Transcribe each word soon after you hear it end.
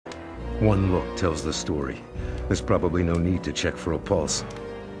One look tells the story. There's probably no need to check for a pulse.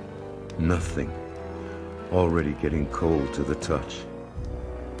 Nothing. Already getting cold to the touch.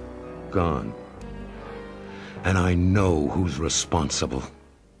 Gone. And I know who's responsible.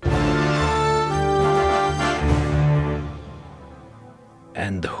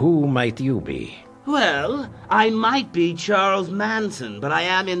 And who might you be? Well, I might be Charles Manson, but I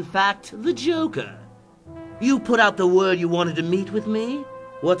am in fact the Joker. You put out the word you wanted to meet with me?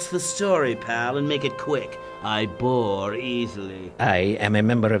 What's the story, pal, and make it quick. I bore easily. I am a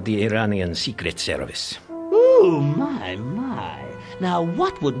member of the Iranian Secret Service. Ooh, my. Now,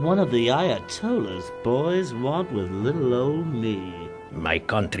 what would one of the Ayatollah's boys want with little old me? My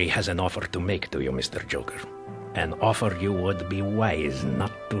country has an offer to make to you, Mr. Joker. An offer you would be wise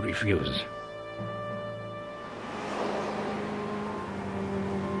not to refuse.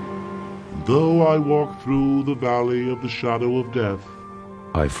 Though I walk through the valley of the shadow of death.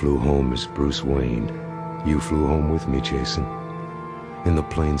 I flew home as Bruce Wayne. You flew home with me, Jason. In the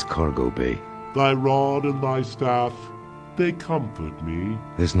plane's cargo bay. Thy rod and thy staff, they comfort me.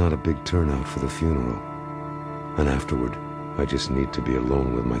 There's not a big turnout for the funeral. And afterward, I just need to be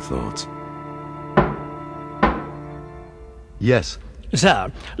alone with my thoughts. Yes.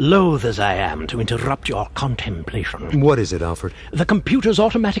 Sir, loath as I am to interrupt your contemplation. What is it, Alfred? The computer's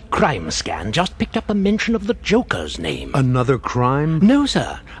automatic crime scan just picked up a mention of the Joker's name. Another crime? No,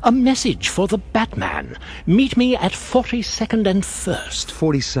 sir. A message for the Batman. Meet me at 42nd and 1st.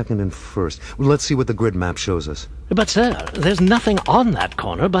 42nd and 1st. Well, let's see what the grid map shows us. But, sir, there's nothing on that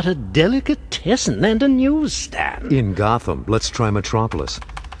corner but a delicatessen and a newsstand. In Gotham. Let's try Metropolis.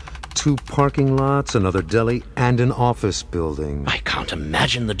 2 parking lots, another deli, and an office building. I can't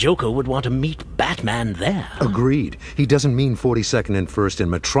imagine the Joker would want to meet Batman there. Agreed. He doesn't mean 42nd and 1st in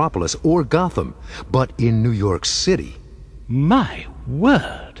Metropolis or Gotham, but in New York City. My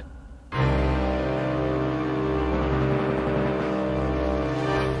word.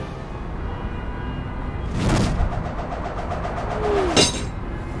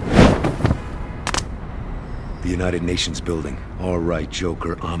 The United Nations building. All right,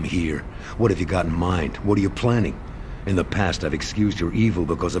 Joker, I'm here. What have you got in mind? What are you planning? In the past, I've excused your evil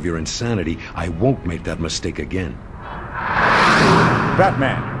because of your insanity. I won't make that mistake again.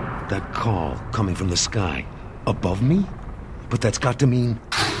 Batman! That call coming from the sky. Above me? But that's got to mean...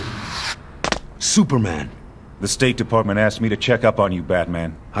 Superman! The State Department asked me to check up on you,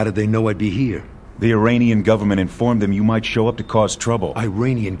 Batman. How did they know I'd be here? The Iranian government informed them you might show up to cause trouble.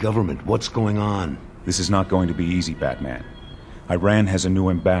 Iranian government? What's going on? This is not going to be easy, Batman. Iran has a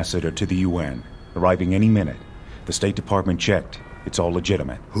new ambassador to the UN, arriving any minute. The State Department checked. It's all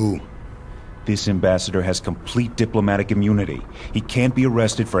legitimate. Who? This ambassador has complete diplomatic immunity. He can't be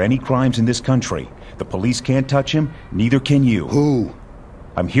arrested for any crimes in this country. The police can't touch him, neither can you. Who?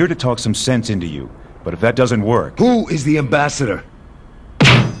 I'm here to talk some sense into you, but if that doesn't work... Who is the ambassador?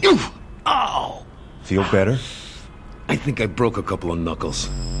 Oh! Feel better? I think I broke a couple of knuckles.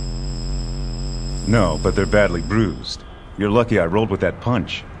 No, but they're badly bruised. You're lucky I rolled with that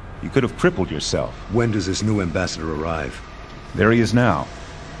punch. You could have crippled yourself. When does this new ambassador arrive? There he is now.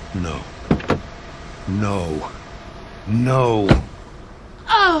 No. No. No.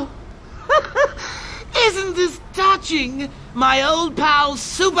 Oh! Isn't this touching? My old pals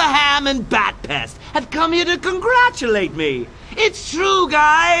Superham and Batpest have come here to congratulate me. It's true,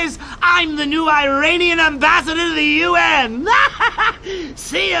 guys. I'm the new Iranian ambassador to the UN.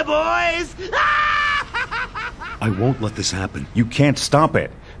 See ya, boys. I won't let this happen. You can't stop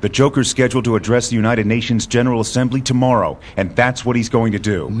it. The Joker's scheduled to address the United Nations General Assembly tomorrow, and that's what he's going to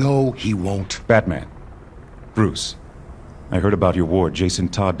do. No, he won't. Batman. Bruce. I heard about your ward, Jason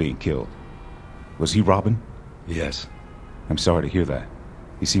Todd, being killed. Was he Robin? Yes. I'm sorry to hear that.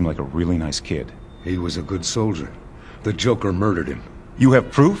 He seemed like a really nice kid. He was a good soldier. The Joker murdered him. You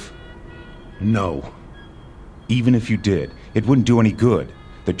have proof? No. Even if you did, it wouldn't do any good.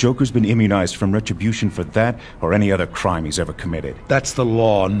 The Joker's been immunized from retribution for that or any other crime he's ever committed. That's the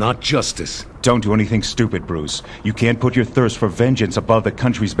law, not justice. Don't do anything stupid, Bruce. You can't put your thirst for vengeance above the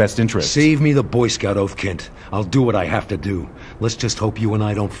country's best interests. Save me the Boy Scout oath, Kent. I'll do what I have to do. Let's just hope you and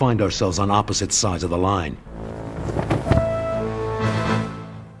I don't find ourselves on opposite sides of the line.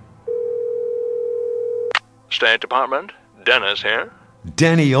 State Department, Dennis here.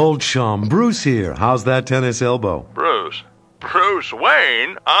 Denny, old chum. Bruce here. How's that tennis elbow? Bruce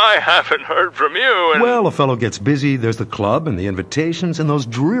Wayne? I haven't heard from you and... Well, a fellow gets busy. There's the club and the invitations and those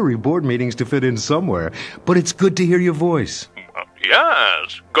dreary board meetings to fit in somewhere. But it's good to hear your voice.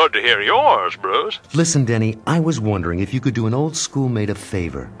 Yes, good to hear yours, Bruce. Listen, Denny, I was wondering if you could do an old schoolmate a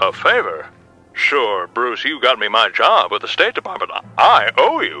favor. A favor? Sure, Bruce, you got me my job with the State Department. I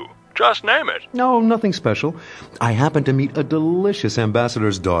owe you. Just name it. No, nothing special. I happened to meet a delicious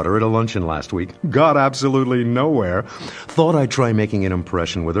ambassador's daughter at a luncheon last week. Got absolutely nowhere. Thought I'd try making an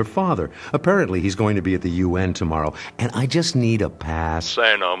impression with her father. Apparently he's going to be at the UN tomorrow, and I just need a pass.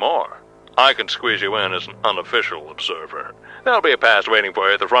 Say no more. I can squeeze you in as an unofficial observer. There'll be a pass waiting for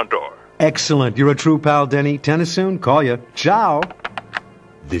you at the front door. Excellent. You're a true pal, Denny. Tennis soon. Call you. Ciao.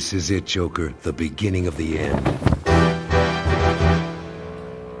 This is it, Joker. The beginning of the end.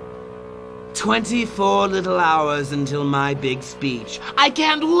 24 little hours until my big speech. I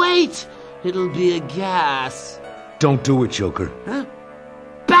can't wait! It'll be a gas. Don't do it, Joker. Huh?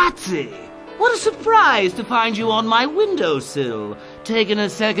 Batsy! What a surprise to find you on my windowsill, taking a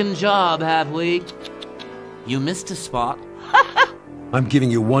second job, have we? You missed a spot. I'm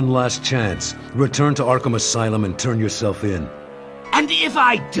giving you one last chance. Return to Arkham Asylum and turn yourself in. And if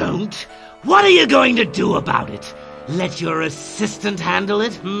I don't, what are you going to do about it? Let your assistant handle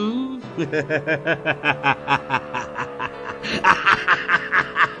it,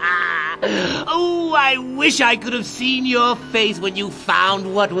 Oh, I wish I could have seen your face when you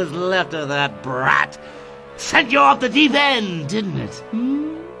found what was left of that brat. Sent you off the deep end, didn't it?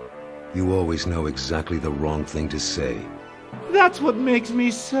 You always know exactly the wrong thing to say. That's what makes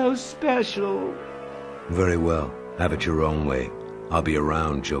me so special. Very well. Have it your own way. I'll be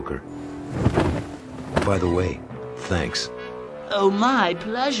around, Joker. By the way, thanks. Oh, my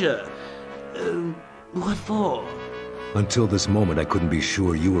pleasure. What for? Until this moment, I couldn't be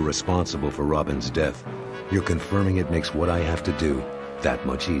sure you were responsible for Robin's death. Your confirming it makes what I have to do that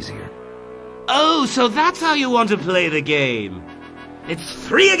much easier. Oh, so that's how you want to play the game. It's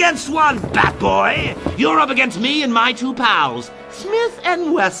 3 against 1, Bat Boy. You're up against me and my 2 pals, Smith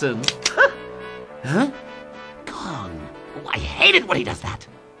and Wesson. Huh? Gone. Oh, I hate it when he does that.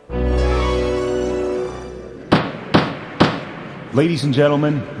 Ladies and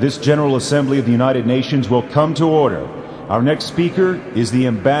gentlemen, this General Assembly of the United Nations will come to order. Our next speaker is the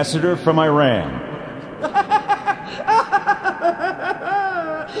ambassador from Iran.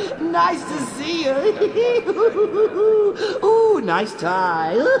 Nice to see you. Ooh, nice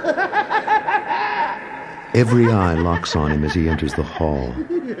tie. Every eye locks on him as he enters the hall.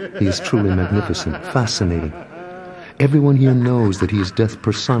 He is truly magnificent, fascinating. Everyone here knows that he is death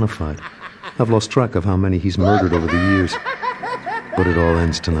personified. I've lost track of how many he's murdered over the years. But it all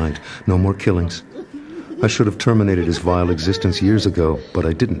ends tonight. No more killings. I should have terminated his vile existence years ago, but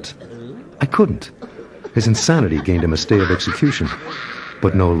I didn't. I couldn't. His insanity gained him a stay of execution,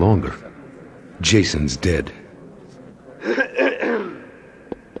 but no longer. Jason's dead.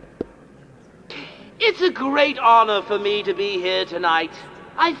 It's a great honor for me to be here tonight.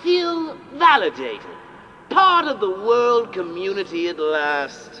 I feel validated. Part of the world community at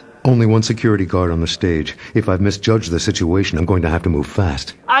last. Only one security guard on the stage. If I've misjudged the situation, I'm going to have to move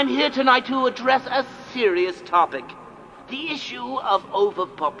fast. I'm here tonight to address a serious topic. The issue of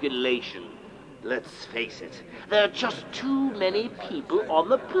overpopulation. Let's face it, there are just too many people on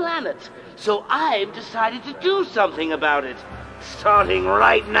the planet. So I've decided to do something about it. Starting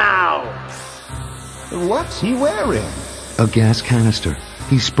right now. What's he wearing? A gas canister.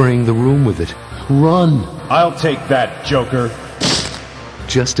 He's spraying the room with it. Run! I'll take that, Joker.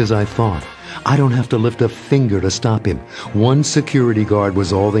 Just as I thought. I don't have to lift a finger to stop him. One security guard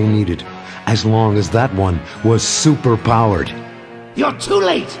was all they needed. As long as that one was super-powered. You're too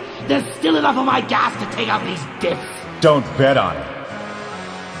late! There's still enough of my gas to take out these diffs. Don't bet on it.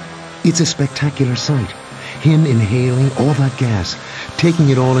 It's a spectacular sight. Him inhaling all that gas, taking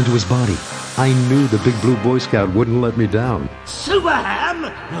it all into his body. I knew the big blue Boy Scout wouldn't let me down. Superham?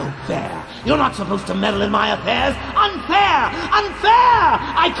 No fair. You're not supposed to meddle in my affairs. Unfair! Unfair!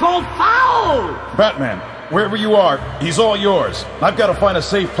 I call foul! Batman, wherever you are, he's all yours. I've got to find a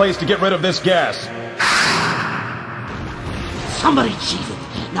safe place to get rid of this gas. Somebody cheated.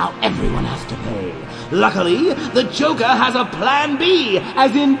 Now everyone has to pay. Luckily, the Joker has a plan B,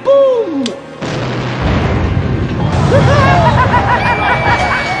 as in boom!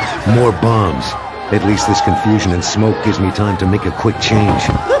 More bombs. At least this confusion and smoke gives me time to make a quick change.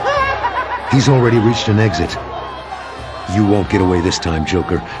 He's already reached an exit. You won't get away this time,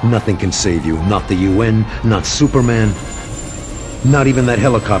 Joker. Nothing can save you. Not the UN, not Superman. Not even that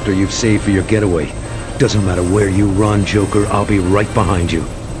helicopter you've saved for your getaway. Doesn't matter where you run, Joker, I'll be right behind you.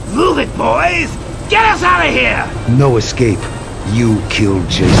 Move it, boys! Get us out of here! No escape. You killed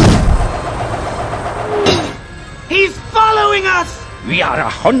Jason. He's following us! We are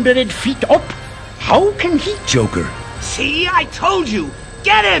 100 feet up. How can he? Joker. See, I told you!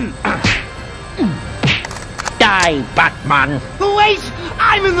 Get him! Die, Batman. Wait!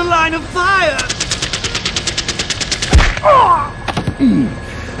 I'm in the line of fire!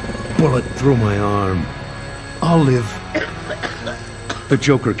 bullet through my arm. I'll live. The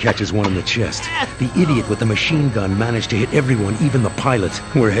Joker catches one in the chest. The idiot with the machine gun managed to hit everyone, even the pilot.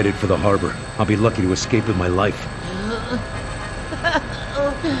 We're headed for the harbor. I'll be lucky to escape with my life.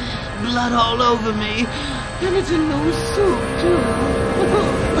 Blood all over me. And it's a new suit, too.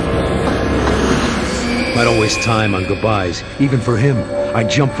 I don't waste time on goodbyes, even for him. I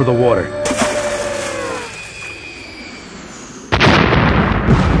jump for the water.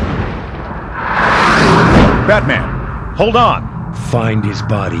 Batman, hold on! Find his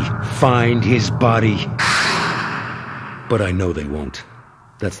body. Find his body. But I know they won't.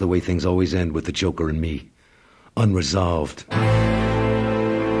 That's the way things always end with the Joker and me. Unresolved.